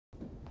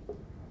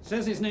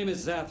Says his name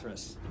is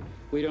Zathras.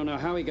 We don't know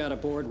how he got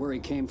aboard, where he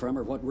came from,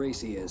 or what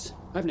race he is.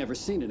 I've never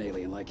seen an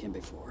alien like him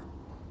before.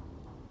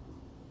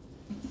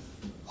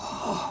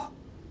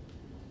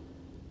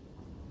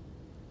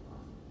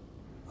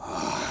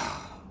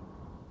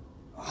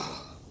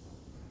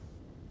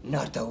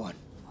 Not the one.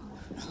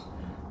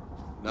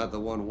 Not the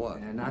one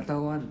what? Not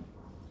the one.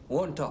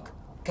 Won't talk,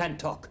 can't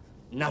talk.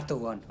 Not the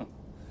one.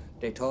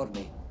 They told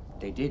me.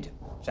 They did.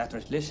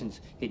 Zathras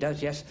listens. He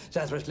does, yes.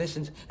 Zathras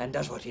listens and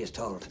does what he is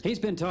told. He's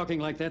been talking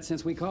like that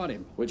since we caught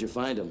him. Where'd you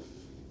find him?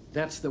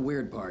 That's the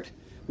weird part.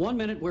 One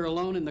minute we're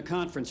alone in the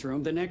conference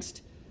room, the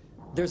next,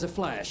 there's a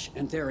flash,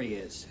 and there he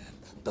is.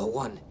 The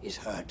one is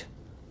hurt.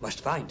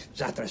 Must find.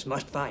 Zathras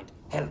must find.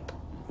 Help.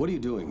 What are you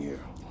doing here?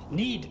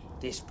 Need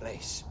this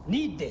place.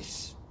 Need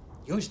this.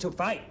 Used to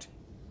fight.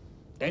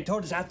 They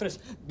told Zathras,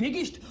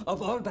 biggest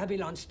of all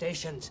Babylon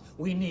stations,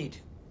 we need.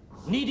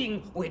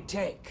 Needing, we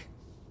take.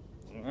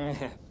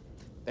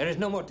 There is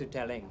no more to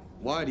telling.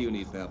 Why do you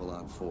need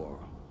Babylon 4?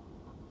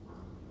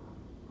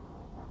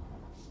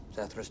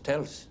 Zathras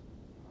tells.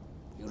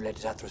 You let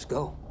Zathras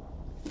go.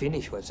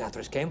 Finish what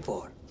Zathras came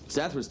for.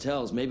 Zathras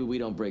tells, maybe we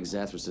don't break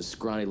Zathras'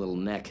 scrawny little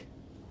neck.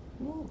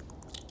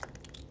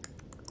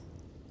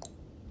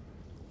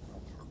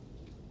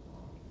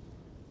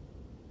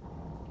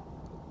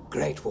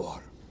 Great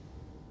war.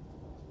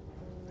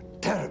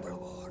 Terrible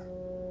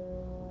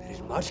war. There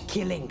is much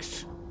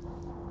killings.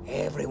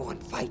 Everyone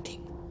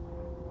fighting.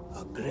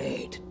 A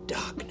great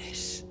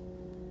darkness.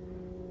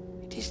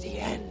 It is the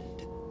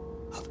end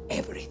of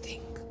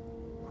everything.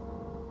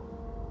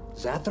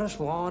 Zathras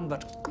won,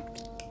 but...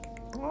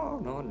 Oh,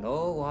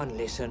 no one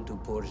listened to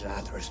poor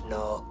Zathras,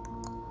 no.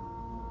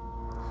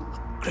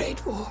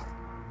 Great war,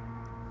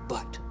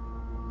 but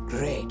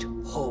great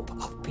hope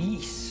of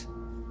peace.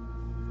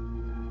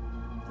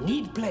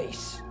 Need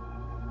place.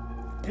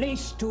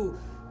 Place to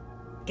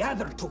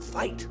gather, to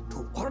fight,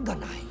 to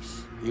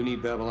organize. You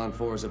need Babylon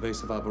 4 as a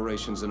base of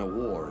operations in a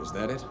war, is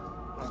that it?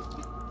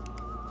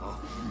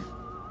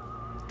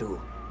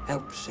 To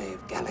help save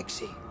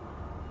galaxy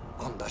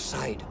on the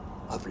side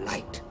of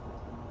light.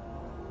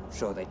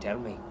 So they tell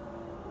me.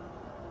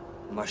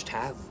 Must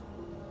have,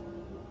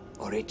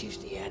 or it is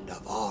the end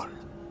of all.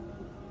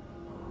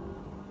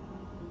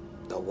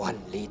 The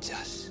one leads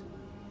us.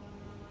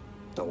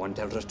 The one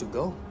tells us to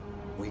go.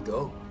 We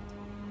go.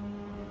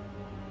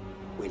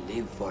 We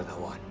live for the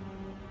one.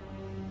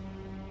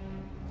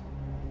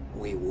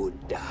 We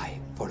would die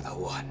for the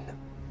one.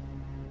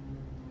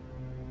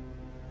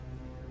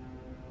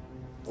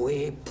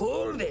 We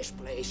pull this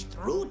place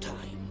through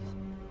time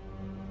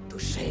to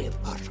save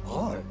us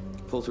all.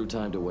 Pull through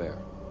time to where?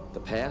 The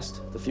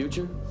past? The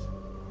future?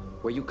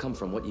 Where you come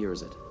from, what year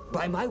is it?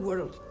 By my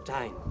world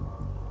time,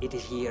 it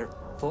is year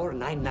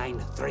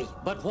 4993.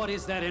 But what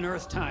is that in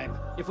Earth time?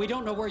 If we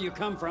don't know where you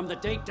come from, the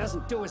date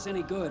doesn't do us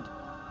any good.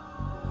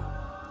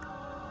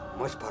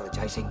 Much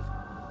apologizing.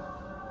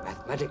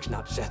 Mathematics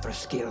not Zathras'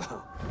 skill.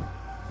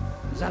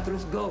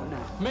 Zathras, go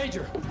now.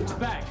 Major, it's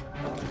back.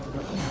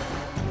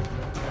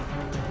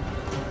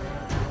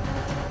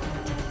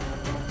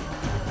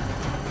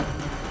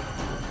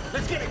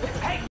 Let's get it. Hey!